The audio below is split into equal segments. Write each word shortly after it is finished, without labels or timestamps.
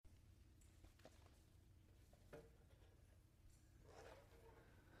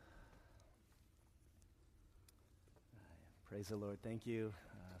Praise the Lord. Thank you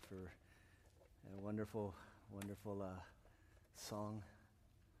for a wonderful song.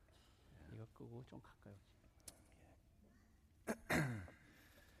 이거 끄고 좀 가까이.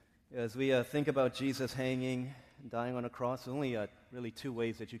 As we think about Jesus hanging and dying on a cross, there's only really two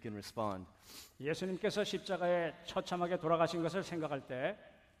ways that you can respond. 예수님께서 십자가에 처참하게 돌아가신 것을 생각할 때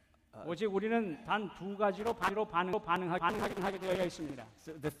오직 우리는 단 두 가지로 반응하게 되어 있습니다.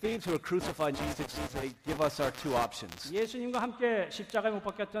 So the thieves who are crucified Jesus, they give us our two options. 예수님과 함께 십자가에 못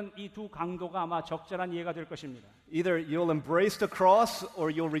박혔던 이 두 강도가 아마 적절한 이해가 될 것입니다. Either you'll embrace the cross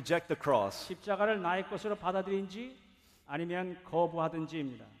or you'll reject the cross. 십자가를 나의 것으로 받아들인지 아니면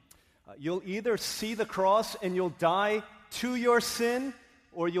거부하든지입니다. You'll either see the cross and you'll die to your sin,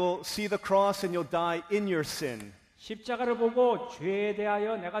 or you'll see the cross and you'll die in your sin. 십자가를 보고 죄에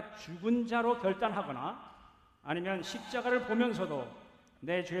대하여 내가 죽은 자로 결단하거나 아니면 십자가를 보면서도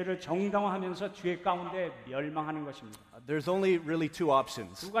내 죄를 정당화하면서 죄 가운데 멸망하는 것입니다. There's only really two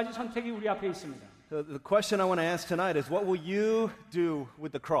options. 두 가지 선택이 우리 앞에 있습니다. The question I want to ask tonight is, what will you do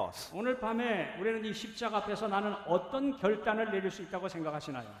with the cross? 오늘 밤에 우리는 이 십자가 앞에서 나는 어떤 결단을 내릴 수 있다고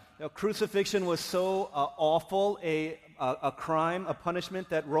생각하시나요? Crucifixion was so awful a crime, a punishment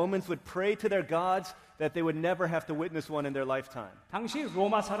that Romans would pray to their gods that they would never have to witness one in their lifetime. 당시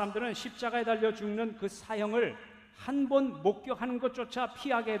로마 사람들은 십자가에 달려 죽는 그 사형을 한 번 목격하는 것조차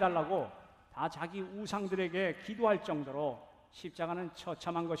피하게 해달라고 다 자기 우상들에게 기도할 정도로 십자가는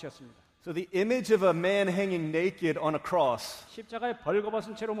처참한 것이었습니다. So the image of a man hanging naked on a cross, 십자가에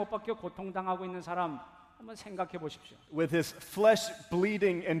벌거벗은 채로 못 박혀 고통당하고 있는 사람 한번 생각해 보십시오. with his flesh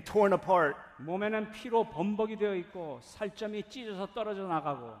bleeding and torn apart, 몸에는 피로 범벅이 되어 있고 살점이 찢어져 떨어져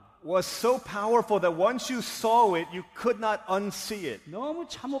나가고 was so powerful that once you saw it, you could not unsee it. 너무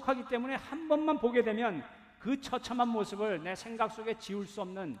참혹하기 때문에 한 번만 보게 되면 그 처참한 모습을 내 생각 속에 지울 수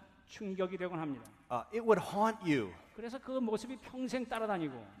없는 충격이 되곤 합니다. It would haunt you. 그래서 그 모습이 평생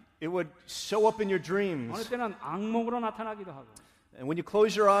따라다니고 It would show up in your 어느 dreams. 때는 악몽으로 나타나기도 하고 And when you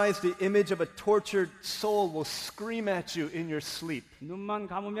close your eyes, the image of a tortured soul will scream at you in your sleep. 눈만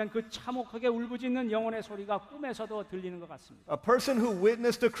감으면 그 참혹하게 울부짖는 영혼의 소리가 꿈에서도 들리는 것 같습니다. A person who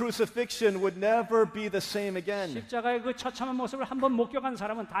witnessed the crucifixion would never be the same again. 십자가의 그 처참한 모습을 한번 목격한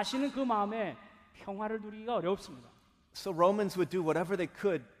사람은 다시는 그 마음에 평화를 누리기가 어렵습니다. So Romans would do whatever they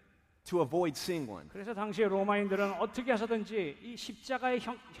could to avoid seeing one. 그래서 당시에 로마인들은 어떻게 해서든지 이 십자가의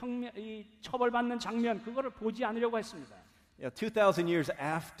이 처벌받는 장면 그거를 보지 않으려고 했습니다. 2,000 years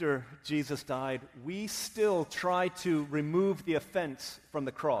after Jesus died, we still try to remove the offense from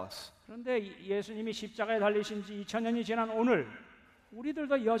the cross. 그런데 예수님이 십자가에 달리신 지 2000년이 지난 오늘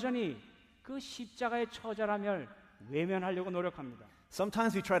우리들도 여전히 그 십자가의 처절함을 외면하려고 노력합니다.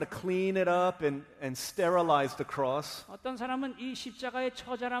 Sometimes we try to clean it up and sterilize the cross 어떤 사람은 이 십자가의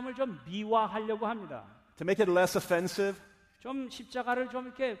처절함을 좀 미화하려고 합니다. to make it less offensive. 좀 십자가를 좀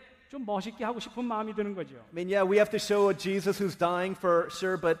이렇게 좀 멋있게 하고 싶은 마음이 드는 거죠. I mean, yeah, we have to show a Jesus who's dying for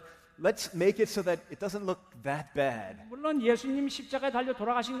sure, but let's make it so that it doesn't look that bad. 물론 예수님 십자가에 달려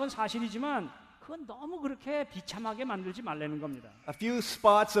돌아가신 건 사실이지만 그건 너무 그렇게 비참하게 만들지 말라는 겁니다. A few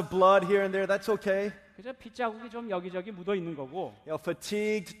spots of blood here and there, that's okay. 그래서 핏자국이 좀 여기저기 묻어 있는 거고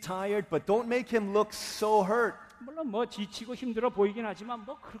Fatigued, tired, but don't make him look so hurt. 물론 뭐 지치고 힘들어 보이긴 하지만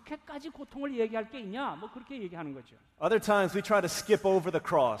뭐 그렇게까지 고통을 얘기할 게 있냐 뭐 그렇게 얘기하는 거죠. Other times we try to skip over the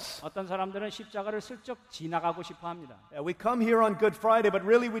cross. 어떤 사람들은 십자가를 슬쩍 지나가고 싶어 합니다. Yeah, we come here on Good Friday, but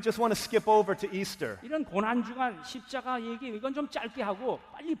really we just want to skip over to Easter. 이런 고난주간 십자가 얘기 이건 좀 짧게 하고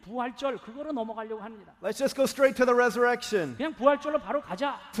빨리 부활절 그거로 넘어가려고 합니다. Let's just go straight to the resurrection, 그냥 부활절로 바로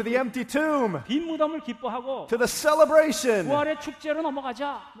가자. to the empty tomb, 빈 무덤을 기뻐하고 to the celebration. 부활의 축제로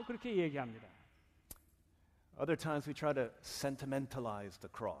넘어가자. 뭐 그렇게 얘기합니다. Other times we try to sentimentalize the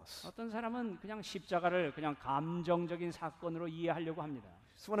cross. 어떤 사람은 그냥 십자가를 그냥 감정적인 사건으로 이해하려고 합니다.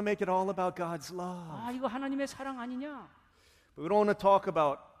 Just want to make it all about God's love. 아, 이거 하나님의 사랑 아니냐? But we don't want to talk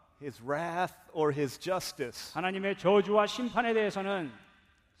about his wrath or his justice. 하나님의 저주와 심판에 대해서는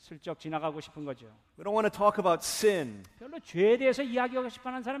슬쩍 지나가고 싶은 거죠. We don't want to talk about sin. 별로 죄에 대해서 이야기하고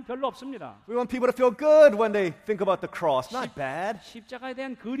싶어하는 사람 별로 없습니다. We want people to feel good when they think about the cross. Not bad. 십자가에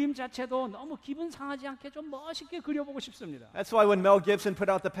대한 그림 자체도 너무 기분 상하지 않게 좀 멋있게 그려보고 싶습니다. That's why when Mel Gibson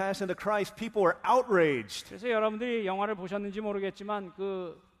put out The Passion of the Christ, people were outraged. 그래서 여러분들이 영화를 보셨는지 모르겠지만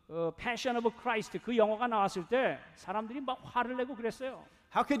그 Passion of Christ 그 영화가 나왔을 때 사람들이 막 화를 내고 그랬어요.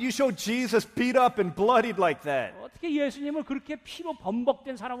 How could you show Jesus beat up and bloodied like that? 어떻게 예수님을 그렇게 피로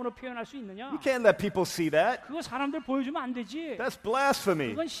범벅된 사람으로 표현할 수 있느냐? You can't let people see that. 그거 사람들 보여주면 안 되지. That's blasphemy.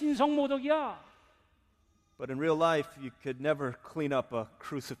 그건 신성모독이야. But in real life, you could never clean up a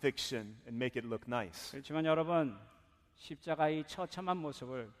crucifixion and make it look nice. 그렇지만 여러분, 십자가의 처참한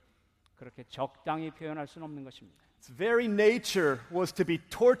모습을 그렇게 적당히 표현할 수는 없는 것입니다. Its very nature was to be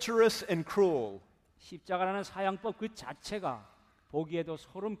torturous and cruel. 십자가라는 사형법 그 자체가 보기에도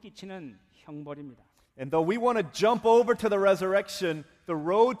소름 끼치는 형벌입니다. And though we want to jump over to the resurrection, the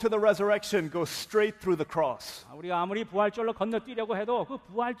road to the resurrection goes straight through the cross. 우리가 아무리 부활절로 건너뛰려고 해도 그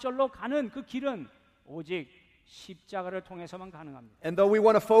부활절로 가는 그 길은 오직 십자가를 통해서만 가능합니다. And though we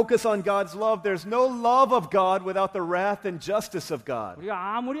want to focus on God's love, there's no love of God without the wrath and justice of God.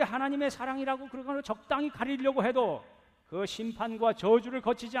 우리가 아무리 하나님의 사랑이라고 그걸 적당히 가리려고 해도 그 심판과 저주를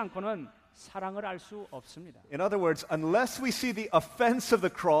거치지 않고는 사랑을 알 수 없습니다. In other words, unless we see the offense of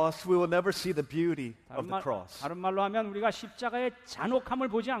the cross, we will never see the beauty of the cross. 다른 말로 하면 우리가 십자가의 잔혹함을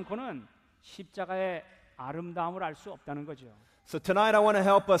보지 않고는 십자가의 아름다움을 알 수 없다는 거죠. So tonight I want to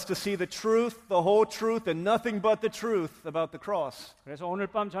help us to see the truth, the whole truth, and nothing but the truth about the cross. 그래서 오늘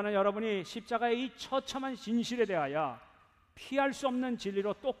밤 저는 여러분이 십자가의 이 처참한 진실에 대하여 피할 수 없는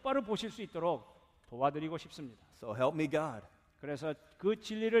진리로 똑바로 보실 수 있도록 도와드리고 싶습니다. So help me God. 그래서 그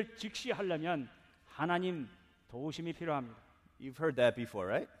진리를 직시하려면 하나님 도우심이 필요합니다. You've heard that before,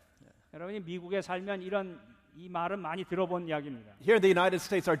 right? 여러분이 미국에 살면 이 말은 많이 들어본 이야기입니다. Here in the United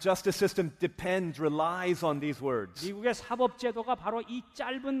States, our justice system relies on these words. 미국의 사법 제도가 바로 이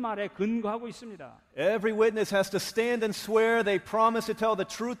짧은 말에 근거하고 있습니다. Every witness has to stand and swear they promise to tell the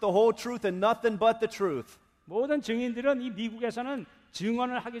truth, the whole truth, and nothing but the truth. 모든 증인들은 이 미국에서는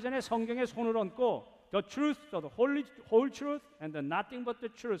증언을 하기 전에 성경에 손을 얹고 the truth, the whole truth, and the nothing but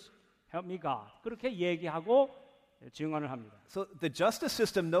the truth. Help me God. 그렇게 얘기하고 증언을 합니다. So the justice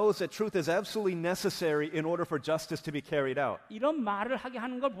system knows that truth is absolutely necessary in order for justice to be carried out. 이런 말을 하게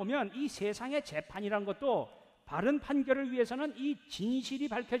하는 걸 보면 이 세상의 재판이라는 것도 바른 판결을 위해서는 이 진실이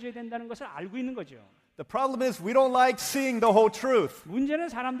밝혀져야 된다는 것을 알고 있는 거죠. The problem is we don't like seeing the whole truth. 문제는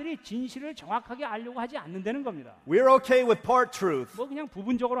사람들이 진실을 정확하게 알려고 하지 않는다는 겁니다. We're okay with part truth. 뭐 그냥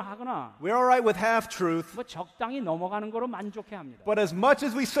부분적으로 하거나 We're all right with half truth. 뭐 적당히 넘어가는 거로 만족해 합니다. But as much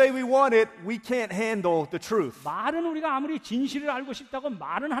as we say we want it, we can't handle the truth. 말은 우리가 아무리 진실을 알고 싶다고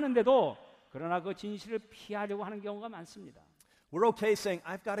말은 하는데도 그러나 그 진실을 피하려고 하는 경우가 많습니다. We're okay saying,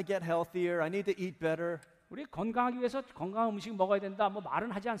 I've got to get healthier. I need to eat better. 우리 건강하기 위해서 건강한 음식 먹어야 된다. 뭐 말은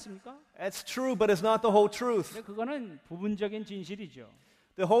하지 않습니까? That's true, but it's not the whole truth. 근데 그거는 부분적인 진실이죠.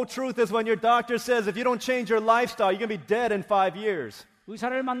 The whole truth is when your doctor says if you don't change your lifestyle, you're going to be dead in 5 years.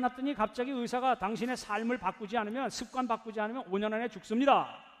 의사를 만났더니 갑자기 의사가 당신의 삶을 바꾸지 않으면 습관 바꾸지 않으면 5년 안에 죽습니다.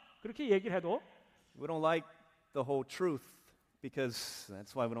 그렇게 얘기를 해도 We don't like the whole truth because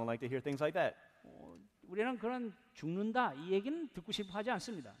that's why we don't like to hear things like that. 우리는 그런 죽는다 이 얘기는 듣고 싶어 하지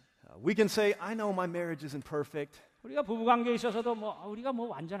않습니다. We can say, I know my marriage isn't perfect. 우리가 부부 관계에 있어서도 우리가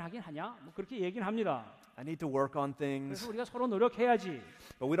완전하긴 하냐? 그렇게 얘기는 합니다. I need to work on things. 그래서 우리가 서로 노력해야지.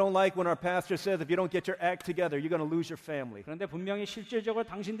 But we don't like when our pastor says if you don't get your act together, you're going to lose your family. 그런데 분명히 실질적으로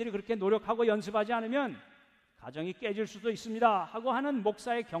당신들이 그렇게 노력하고 연습하지 않으면 가정이 깨질 수도 있습니다. 하고 하는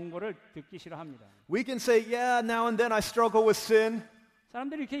목사의 경고를 듣기 싫어합니다. We can say, yeah, now and then I struggle with sin.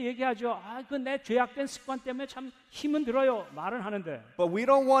 사람들이 이렇게 얘기하죠. 그 내 죄악된 습관 때문에 참 힘은 들어요. 말은 하는데. But we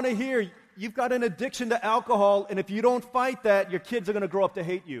don't want to hear you've got an addiction to alcohol, and if you don't fight that, your kids are going to grow up to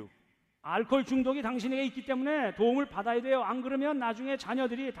hate you. 알코올 중독이 당신에게 있기 때문에 도움을 받아야 돼요. 안 그러면 나중에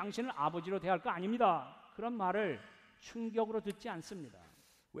자녀들이 당신을 아버지로 대할 거 아닙니다. 그런 말을 충격으로 듣지 않습니다.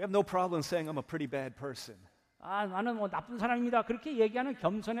 We have no problem saying I'm a pretty bad person. 나는 나쁜 사람입니다. 그렇게 얘기하는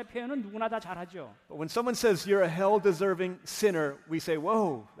겸손의 표현은 누구나 다 잘하죠. But when someone says you're a hell-deserving sinner, we say,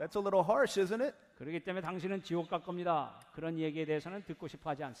 whoa, that's a little harsh, isn't it? 그렇기 때문에 당신은 지옥 갈 겁니다. 그런 얘기에 대해서는 듣고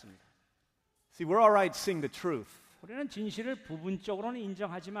싶어 하지 않습니다. See, we're all right seeing the truth, 우리는 진실을 부분적으로는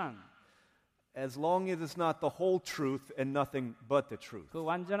인정하지만 as long as it's not the whole truth and nothing but the truth. 그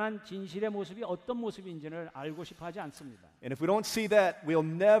완전한 진실의 모습이 어떤 모습인지를 알고 싶어 하지 않습니다. And if we don't see that, we'll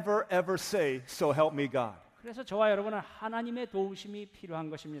never, ever say, so help me God. 그래서 저와 여러분은 하나님의 도우심이 필요한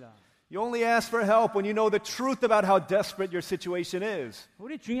것입니다. You only ask for help when you know the truth about how desperate your situation is.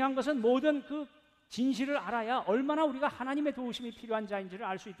 우리 중요한 것은 모든 그 진실을 알아야 얼마나 우리가 하나님의 도우심이 필요한 자인지를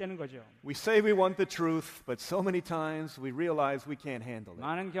알 수 있다는 거죠. We say we want the truth, but so many times we realize we can't handle it.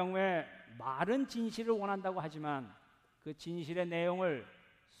 많은 경우에 말은 진실을 원한다고 하지만 그 진실의 내용을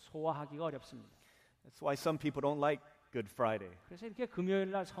소화하기가 어렵습니다. That's why some people don't like Good Friday. 그래서 이렇게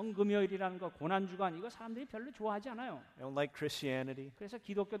금요일날 성금요일이라는 거 고난주간 이거 사람들이 별로 좋아하지 않아요. They don't like Christianity. 그래서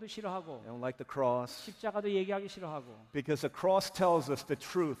기독교도 싫어하고 They don't like the cross. 십자가도 얘기하기 싫어하고 Because the cross tells us the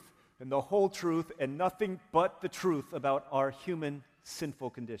truth and the whole truth and nothing but the truth about our human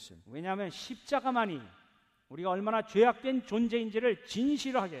sinful condition. 왜냐하면 십자가만이 우리가 얼마나 죄악된 존재인지를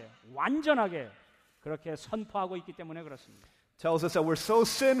진실하게 완전하게 그렇게 선포하고 있기 때문에 그렇습니다. Tells us that we're so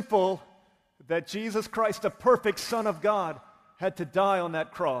sinful that Jesus Christ, the perfect Son of God, had to die on that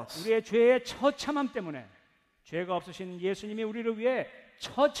cross. 우리의 죄의 처참함 때문에 죄가 없으신 예수님이 우리를 위해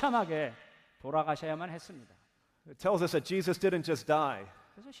처참하게 돌아가셔야만 했습니다. It tells us that Jesus didn't just die.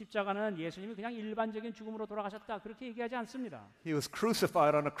 그래서 십자가는 예수님이 그냥 일반적인 죽음으로 돌아가셨다 그렇게 얘기하지 않습니다. He was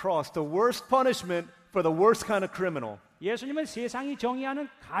crucified on a cross, the worst punishment for the worst kind of criminal. 예수님은 세상이 정의하는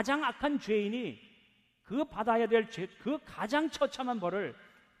가장 악한 죄인이 그 받아야 될 그 가장 처참한 벌을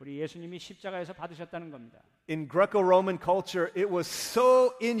우리 예수님이 십자가에서 받으셨다는 겁니다. In Greco-Roman culture, it was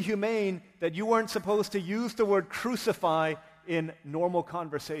so inhumane that you weren't supposed to use the word crucify in normal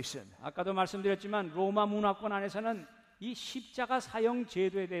conversation. 아까도 말씀드렸지만 로마 문화권 안에서는 이 십자가 사형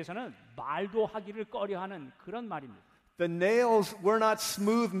제도에 대해서는 말도 하기를 꺼려하는 그런 말입니다. The nails were not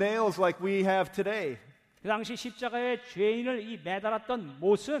smooth nails like we have today. 그 당시 십자가에 죄인을 이 매달았던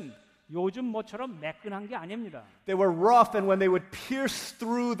못은 요즘 모처럼 매끈한 게 아닙니다. They were rough, and when they would pierce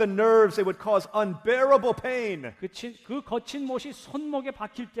through the nerves, they would cause unbearable pain. 그 거친 못이 손목에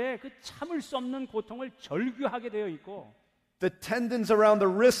박힐 때 그 참을 수 없는 고통을 절규하게 되어 있고 The tendons around the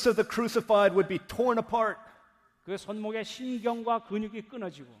wrists of the crucified would be torn apart. 그 손목의 신경과 근육이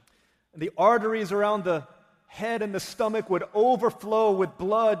끊어지고 The arteries around the head and the stomach would overflow with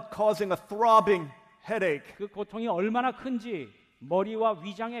blood, causing a throbbing headache. 그 고통이 얼마나 큰지 머리와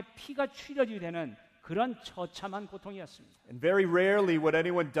위장에 피가 출혈이 되는 그런 처참한 고통이었습니다. And very rarely would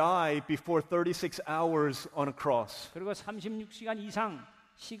anyone die before 36 hours on a cross. 그리고 36시간 이상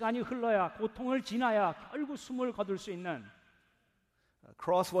시간이 흘러야 고통을 지나야 결국 숨을 거둘 수 있는 A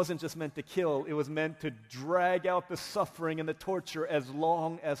cross wasn't just meant to kill, it was meant to drag out the suffering and the torture as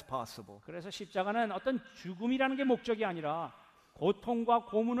long as possible. 그래서 십자가는 어떤 죽음이라는 게 목적이 아니라 고통과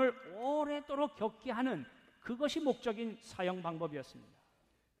고문을 오래도록 겪게 하는 그것이 목적인 사형 방법이었습니다.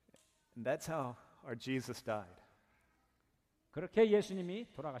 And that's how our Jesus died. 그렇게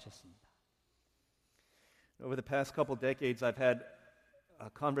예수님이 돌아가셨습니다. Over the past couple decades, I've had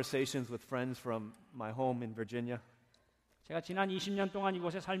conversations with friends from my home in Virginia. 제가 지난 20년 동안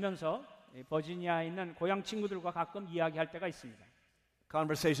이곳에 살면서 버지니아에 있는 고향 친구들과 가끔 이야기할 때가 있습니다.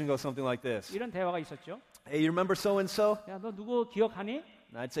 Conversation goes something like this. 이런 대화가 있었죠. Hey, you remember so-and-so? 야, 너 누구 기억하니?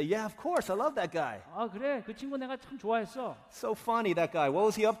 And I'd say, yeah, of course, I love that guy. 아, 그래. 그 친구 내가 참 좋아했어. So funny, that guy. What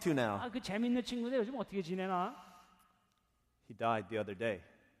was he up to now? 아, 그 재밌는 친구인데 요즘 어떻게 지내나? He died the other day.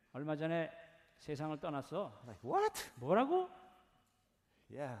 얼마 전에 세상을 떠났어. Like, what? 뭐라고?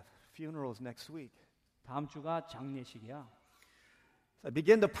 Yeah, funeral's next week. 다음 주가 장례식이야. So I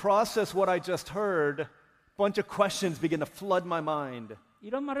begin to process what I just heard. A bunch of questions begin to flood my mind.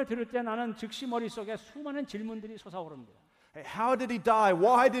 이런 말을 들을 때 나는 즉시 머릿속에 수많은 질문들이 솟아오릅니다. Hey, how did he die?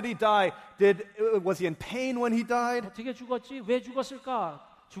 Why did he die? Was he in pain when he died? 어떻게 죽었지? 왜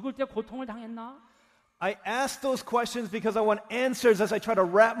죽었을까? 죽을 때 고통을 당했나? I ask those questions because I want answers as I try to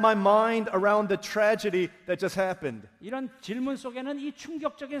wrap my mind around the tragedy that just happened. 이런 질문 속에는 이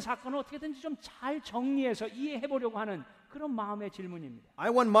충격적인 사건을 어떻게든지 좀 잘 정리해서 이해해 보려고 하는 그런 마음의 질문입니다. I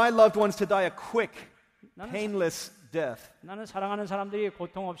want my loved ones to die a quick, painless death. 나는 사랑하는 사람들이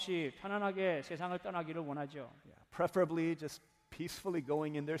고통 없이 편안하게 세상을 떠나기를 원하죠. Preferably just peacefully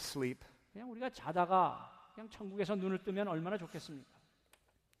going in their sleep. 그냥 우리가 자다가 그냥 천국에서 눈을 뜨면 얼마나 좋겠습니까?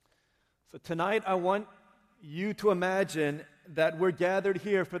 So tonight I want you to imagine that we're gathered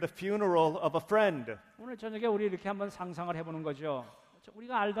here for the funeral of a friend. 오늘 저녁에 우리 이렇게 한번 상상을 해보는 거죠.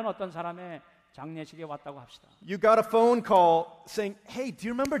 우리가 알던 어떤 사람의 장례식에 왔다고 합시다. You got a phone call saying, "Hey, do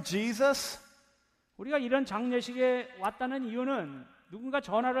you remember Jesus?" 우리가 이런 장례식에 왔다는 이유는 누군가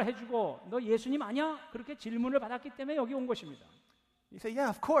전화를 해주고 너 예수님 아냐? 그렇게 질문을 받았기 때문에 여기 온 것입니다. You say, "Yeah,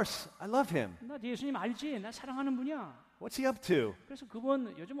 of course. I love him." 나 예수님 알지? 나 사랑하는 분이야. What's he up to? 그래서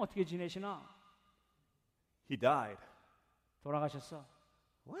그분 요즘 어떻게 지내시나? He died. 돌아가셨어.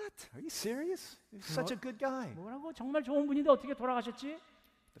 What? Are you serious? He's such a good guy. 뭐라고? 정말 좋은 분인데 어떻게 돌아가셨지?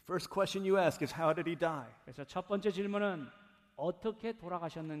 The first question you ask is, how did he die? 그래서 첫 번째 질문은 어떻게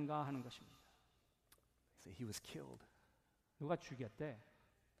돌아가셨는가 하는 것입니다. You say, he was killed. 누가 죽였대?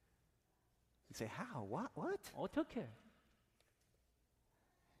 You say, how? What? 어떻게?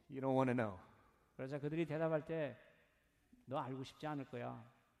 You don't want to know. 그래서 그들이 대답할 때 너 알고 싶지 않을 거야.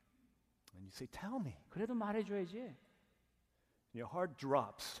 And you say, tell me. 그래도 말해줘야지. Your heart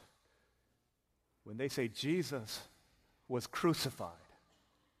drops when they say Jesus was crucified.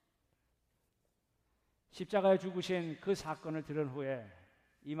 십자가에 죽으신 그 사건을 들은 후에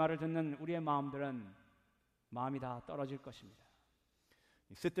이 말을 듣는 우리의 마음들은 마음이 다 떨어질 것입니다.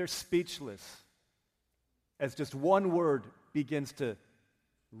 You sit there speechless as just one word begins to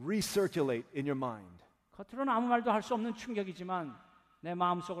recirculate in your mind. 겉으로는 아무 말도 할 수 없는 충격이지만 내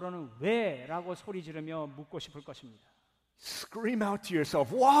마음속으로는 왜? 라고 소리 지르며 묻고 싶을 것입니다. Scream out to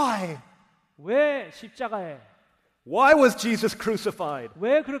yourself, why? 왜 십자가에? Why was Jesus crucified?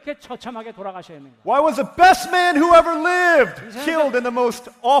 왜 그렇게 처참하게 돌아가셔야 했는가? Why was the best man who ever lived killed in the most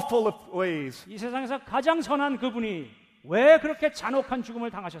awful of ways? 이 세상에서 가장 선한 그분이 왜 그렇게 잔혹한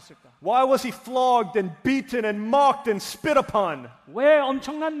죽음을 당하셨을까? Why was he flogged and beaten and mocked and spit upon? 왜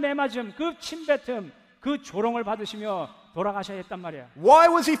엄청난 매맞음, 그 침뱉음, 그 조롱을 받으시며 돌아가셔야 했단 말이야? Why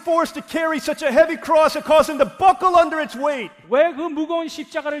was he forced to carry such a heavy cross that caused him to buckle under its weight? 왜 그 무거운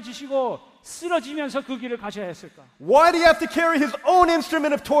십자가를 지시고 쓰러지면서 그 길을 가셔야 했을까? Why did he have to carry his own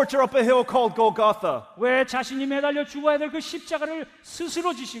instrument of torture up a hill called Golgotha? 왜 자신이 매달려 죽어야 될 그 십자가를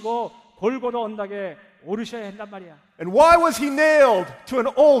스스로 지시고 골고다 언덕에 오르셔야 한단 말이야? And why was he nailed to an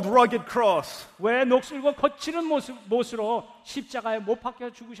old rugged cross? 왜 녹슬고 거칠은 못으로 십자가에 못 박혀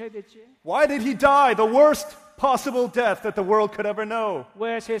죽으셔야 됐지? Why did he die the worst possible death that the world could ever know?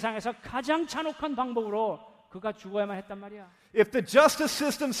 왜 세상에서 가장 잔혹한 방법으로 그가 죽어야만 했단 말이야? If the justice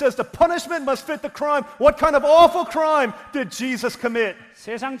system says the punishment must fit the crime, what kind of awful crime did Jesus commit?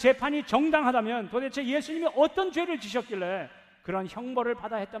 세상 재판이 정당하다면 도대체 예수님이 어떤 죄를 지셨길래 그런 형벌을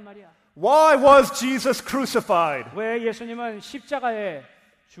받아야 했단 말이야? Why was Jesus crucified? 왜 예수님은 십자가에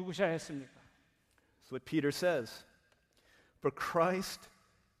죽으셔야 했습니까? That's what Peter says. For Christ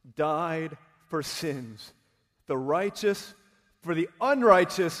died for sins, the righteous for the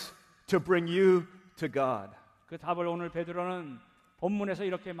unrighteous, to bring you to God. 그 답을 오늘 베드로는 본문에서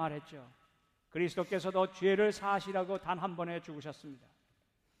이렇게 말했죠. 그리스도께서도 죄를 사하시라고 단 한 번에 죽으셨습니다.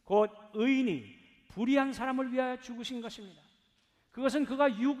 곧 의인이 불의한 사람을 위하여 죽으신 것입니다. 그것은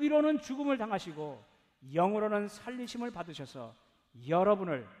그가 육으로는 죽음을 당하시고 영으로는 살리심을 받으셔서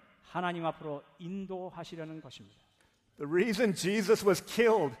여러분을 하나님 앞으로 인도하시려는 것입니다. The reason Jesus was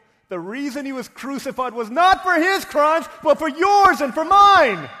killed, the reason he was crucified was not for his crimes, but for yours and for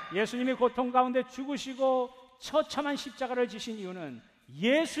mine. 예수님이 고통 가운데 죽으시고 처참한 십자가를 지신 이유는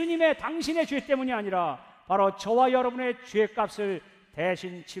예수님의 당신의 죄 때문이 아니라 바로 저와 여러분의 죄값을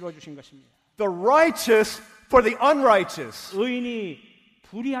대신 치러주신 것입니다. The righteous for the unrighteous. 의인이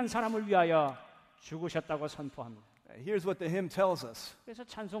불의한 사람을 위하여 죽으셨다고 선포합니다. Here's what the hymn tells us. 그래서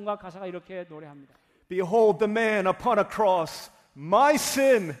찬송가 가사가 이렇게 노래합니다. Behold the man upon a cross, my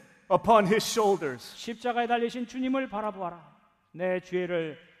sin upon his shoulders. 십자가에 달리신 주님을 바라보아라. 내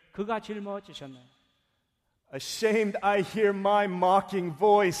죄를 그가 짊어지셨네. Ashamed I hear my mocking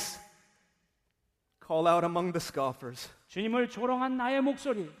voice call out among the scoffers. 주님을 조롱한 나의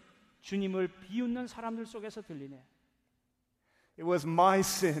목소리, 주님을 비웃는 사람들 속에서 들리네. It was my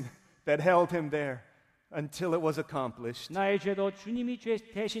sin that held him there until it was accomplished. 나의 죄도 주님이 죄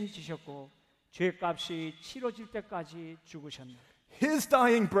대신 지셨고 죄값이 치러질 때까지 죽으셨네. His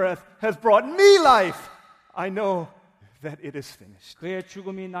dying breath has brought me life. I know that it is finished. 그의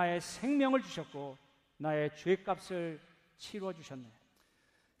죽음이 나의 생명을 주셨고 나의 죄값을 치러 주셨네.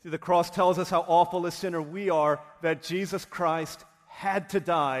 See, the cross tells us how awful a sinner we are, that Jesus Christ had to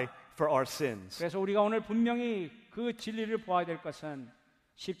die for our sins. 그래서 우리가 오늘 분명히 그 진리를 보아야 될 것은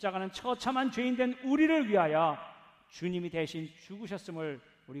십자가는 처참한 죄인된 우리를 위하여 주님이 대신 죽으셨음을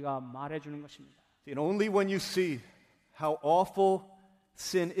우리가 말해주는 것입니다. And only when you see how awful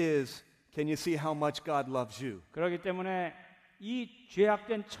sin is can you see how much God loves you. 그렇기 때문에 이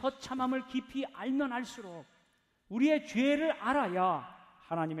죄악된 처참함을 깊이 알면 알수록 우리의 죄를 알아야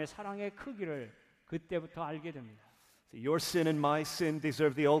하나님의 사랑의 크기를 그때부터 알게 됩니다. See, your sin and my sin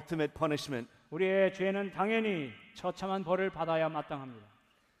deserve the ultimate punishment. 우리의 죄는 당연히 처참한 벌을 받아야 마땅합니다.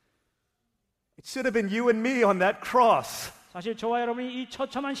 It should have been you and me on that cross. 사실 저와 여러분이 이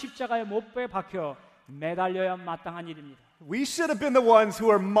처참한 십자가에 못에 박혀 매달려야 마땅한 일입니다. We should have been the ones who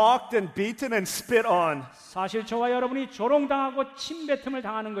were mocked and beaten and spit on. 사실 저와 여러분이 조롱당하고 침뱉음을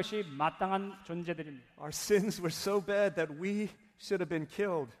당하는 것이 마땅한 존재들입니다. Our sins were so bad that we should have been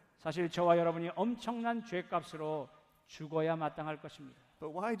killed. 사실 저와 여러분이 엄청난 죄값으로 죽어야 마땅할 것입니다.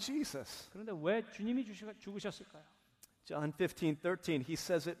 But why Jesus? 그런데 왜 주님이 죽으셨을까요? John 15:13, he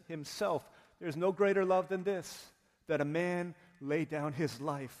says it himself. There's no greater love than this, that a man lay down his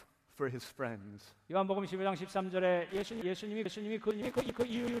life for his friends. 요한복음 15장 13절에 예수님이 그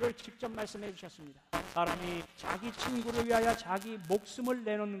이유를 직접 말씀해 주셨습니다. 사람이 자기 친구를 위하여 자기 목숨을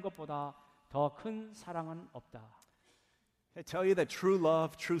내놓는 것보다 더 큰 사랑은 없다. I tell you that true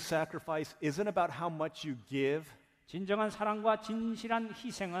love, true sacrifice isn't about how much you give. 진정한 사랑과 진실한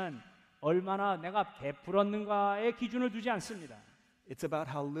희생은 얼마나 내가 베풀었는가의 기준을 두지 않습니다. It's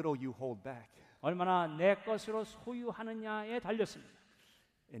about how little you hold back. 얼마나 내 것으로 소유하느냐에 달렸습니다.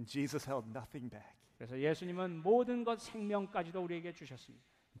 And Jesus held nothing back. 그래서 예수님은 모든 것 생명까지도 우리에게 주셨습니다.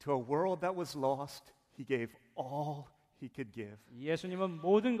 To a world that was lost, he gave all he could give. 예수님은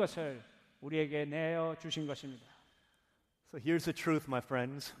모든 것을 우리에게 내어 주신 것입니다. So here's the truth, my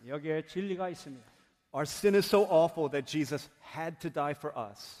friends. 여기에 진리가 있습니다. Our sin is so awful that Jesus had to die for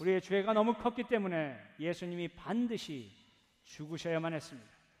us. 우리의 죄가 너무 컸기 때문에 예수님이 반드시 죽으셔야만 했습니다.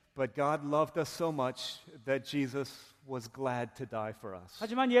 But God loved us so much that Jesus was glad to die for us.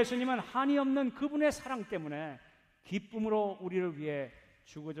 하지만 예수님은 한이 없는 그분의 사랑 때문에 기쁨으로 우리를 위해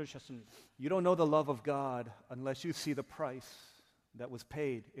죽어주셨습니다. You don't know the love of God unless you see the price that was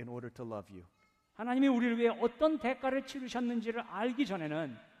paid in order to love you. 하나님이 우리를 위해 어떤 대가를 치르셨는지를 알기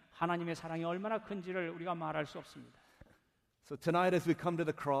전에는 하나님의 사랑이 얼마나 큰지를 우리가 말할 수 없습니다. So tonight as we come to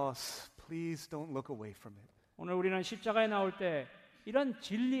the cross, please don't look away from it. 오늘 우리는 십자가에 나올 때 이런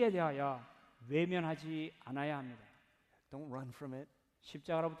진리에 대하여 외면하지 않아야 합니다. Don't run from it.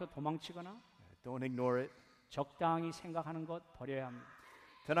 십자가로부터 도망치거나 Don't ignore it. 적당히 생각하는 것 버려야 합니다.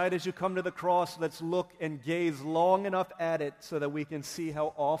 Tonight as you come to the cross, let's look and gaze long enough at it so that we can see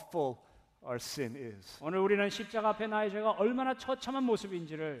how awful our sin is. 오늘 우리는 십자가 앞에 나의 죄가 얼마나 처참한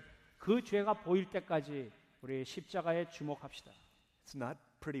모습인지를 그 죄가 보일 때까지 우리 십자가에 주목합시다. It's not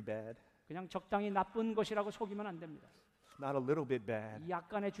pretty bad. 그냥 적당히 나쁜 것이라고 속이면 안 됩니다. It's not a little bit bad.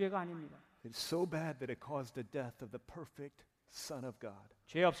 약간의 죄가 아닙니다. It's so bad that it caused the death of the perfect Son of God.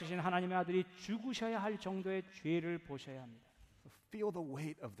 죄 없으신 하나님의 아들이 죽으셔야 할 정도의 죄를 보셔야 합니다. Feel the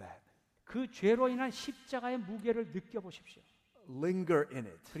weight of that. 그 죄로 인한 십자가의 무게를 느껴보십시오. Linger in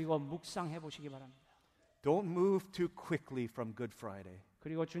it. 그리고 묵상해 보시기 바랍니다. Don't move too quickly from Good Friday.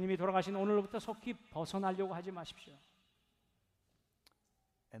 그리고 주님이 돌아가신 오늘로부터 속히 벗어나려고 하지 마십시오.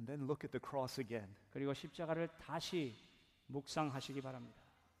 And then look at the cross again 그리고 십자가를 다시 묵상하시기 바랍니다.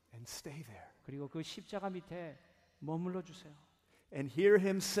 and stay there. 그리고 그 십자가 밑에 머물러 주세요. And hear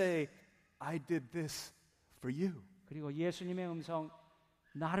him say, I did this for you. 그리고 예수님의 음성,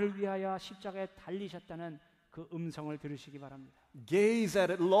 나를 위하여 십자가에 달리셨다는 그 음성을 들으시기 바랍니다. Gaze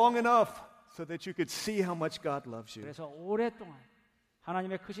at it long enough so that you could see how much God loves you. 그래서 오랫동안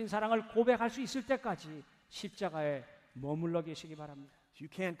하나님의 크신 사랑을 고백할 수 있을 때까지 십자가에 머물러 계시기 바랍니다. You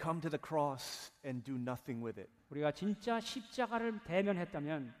can't come to the cross and do nothing with it. 우리가 진짜 십자가를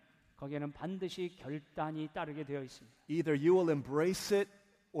대면했다면 거기에는 반드시 결단이 따르게 되어 있습니다. Either you will embrace it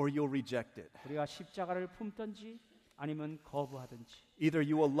or you'll reject it. 우리가 십자가를 품든지 아니면 거부하든지, Either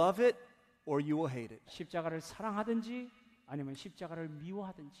you will love it or you will hate it. 십자가를 사랑하든지 아니면 십자가를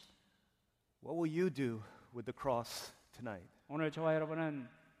미워하든지. What will you do with the cross tonight? 오늘 저와 여러분은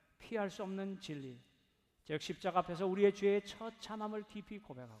피할 수 없는 진리, 즉 십자가 앞에서 우리의 죄의 처참함을 깊이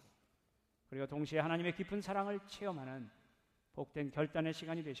고백하고 그리고 동시에 하나님의 깊은 사랑을 체험하는 복된 결단의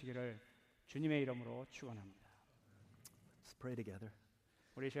시간이 되시기를 주님의 이름으로 축원합니다. Let's pray together.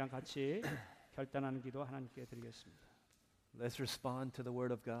 우리 시간 같이 결단하는 기도 하나님께 드리겠습니다. Let's respond to the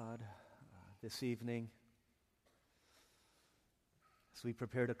word of God this evening as we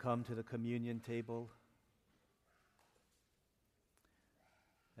prepare to come to the communion table.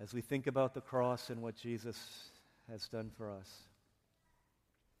 As we think about the cross and what Jesus has done for us.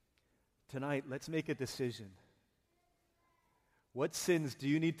 Tonight, let's make a decision. What sins do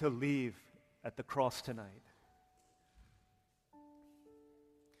you need to leave at the cross tonight?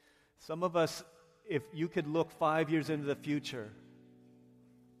 Some of us, if you could look 5 years into the future,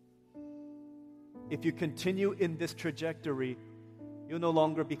 if you continue in this trajectory, you'll no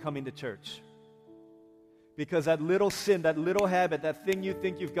longer be coming to church. Because that little sin, that little habit, that thing you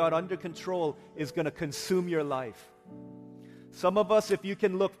think you've got under control is going to consume your life. Some of us, if you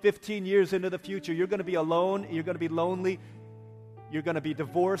can look 15 years into the future, you're going to be alone, you're going to be lonely, you're going to be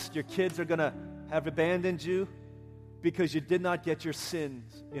divorced, your kids are going to have abandoned you because you did not get your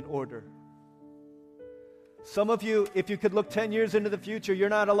sins in order. Some of you, if you could look 10 years into the future, you're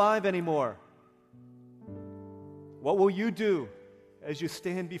not alive anymore. What will you do as you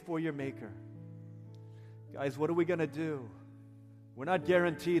stand before your Maker? Guys, what are we going to do? We're not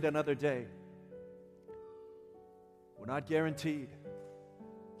guaranteed another day. We're not guaranteed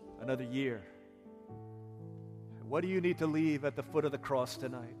another year. What do you need to leave at the foot of the cross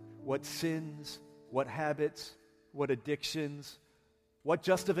tonight? What sins, what habits, what addictions, what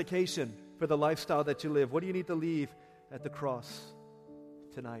justification for the lifestyle that you live? What do you need to leave at the cross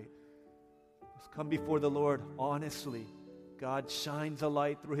tonight? Let's come before the Lord honestly. God shines a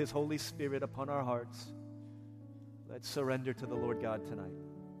light through His Holy Spirit upon our hearts. Let's surrender to the Lord God tonight.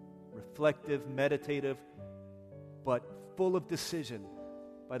 Reflective, meditative, but full of decision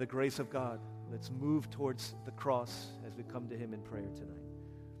by the grace of God. Let's move towards the cross as we come to Him in prayer tonight.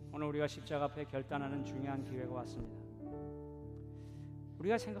 오늘 우리가 십자가 앞에 결단하는 중요한 기회가 왔습니다.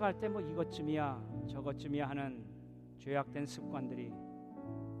 우리가 생각할 때 뭐 이것쯤이야 저것쯤이야 하는 죄악된 습관들이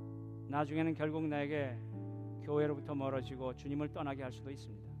나중에는 결국 나에게 교회로부터 멀어지고 주님을 떠나게 할 수도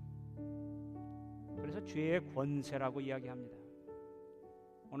있습니다. 그래서 죄의 권세라고 이야기합니다.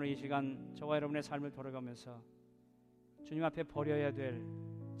 오늘 이 시간 저와 여러분의 삶을 돌아가면서 주님 앞에 버려야 될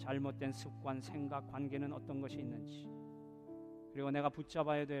잘못된 습관, 생각, 관계는 어떤 것이 있는지, 그리고 내가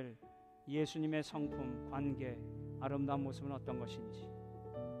붙잡아야 될 예수님의 성품, 관계, 아름다운 모습은 어떤 것인지,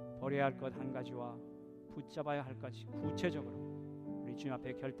 버려야 할 것 한 가지와 붙잡아야 할 것이 구체적으로 우리 주님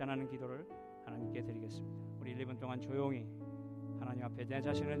앞에 결단하는 기도를 하나님께 드리겠습니다. 우리 1, 2분 동안 조용히 하나님 앞에 내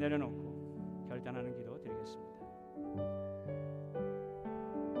자신을 내려놓고 결단하는 기도 드리겠습니다.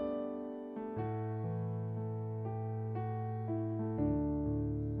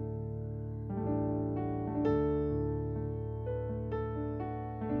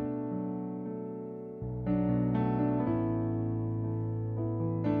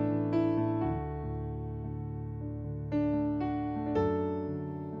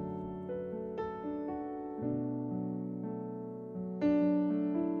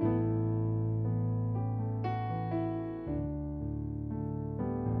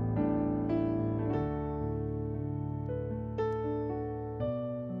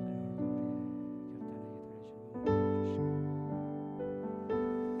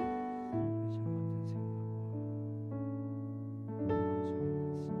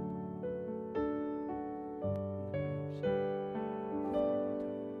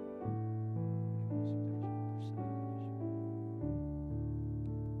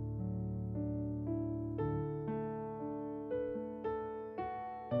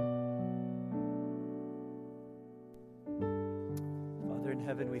 Father in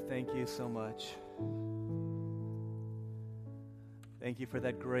heaven, we thank you so much. Thank you for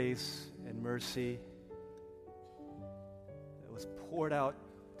that grace and mercy that was poured out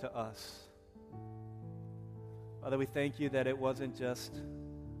to us. Father, we thank you that it wasn't just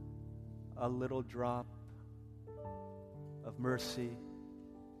a little drop of mercy,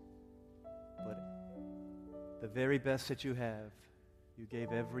 but the very best that you have. You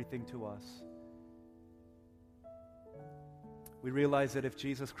gave everything to us. We realize that if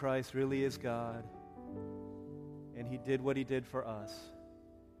Jesus Christ really is God, and He did what He did for us,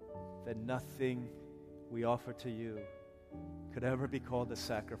 that nothing we offer to you could ever be called a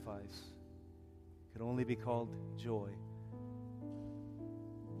sacrifice. It could only be called joy,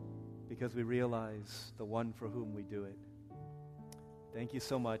 because we realize the one for whom we do it. Thank you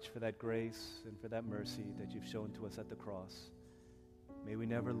so much for that grace and for that mercy that you've shown to us at the cross. May we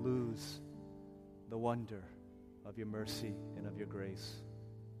never lose the wonder of your mercy and of your grace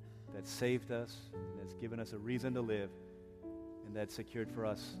that saved us, and that's given us a reason to live, and that secured for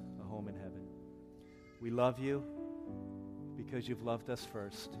us a home in heaven. We love you because you've loved us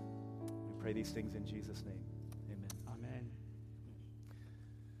first. We pray these things in Jesus' name.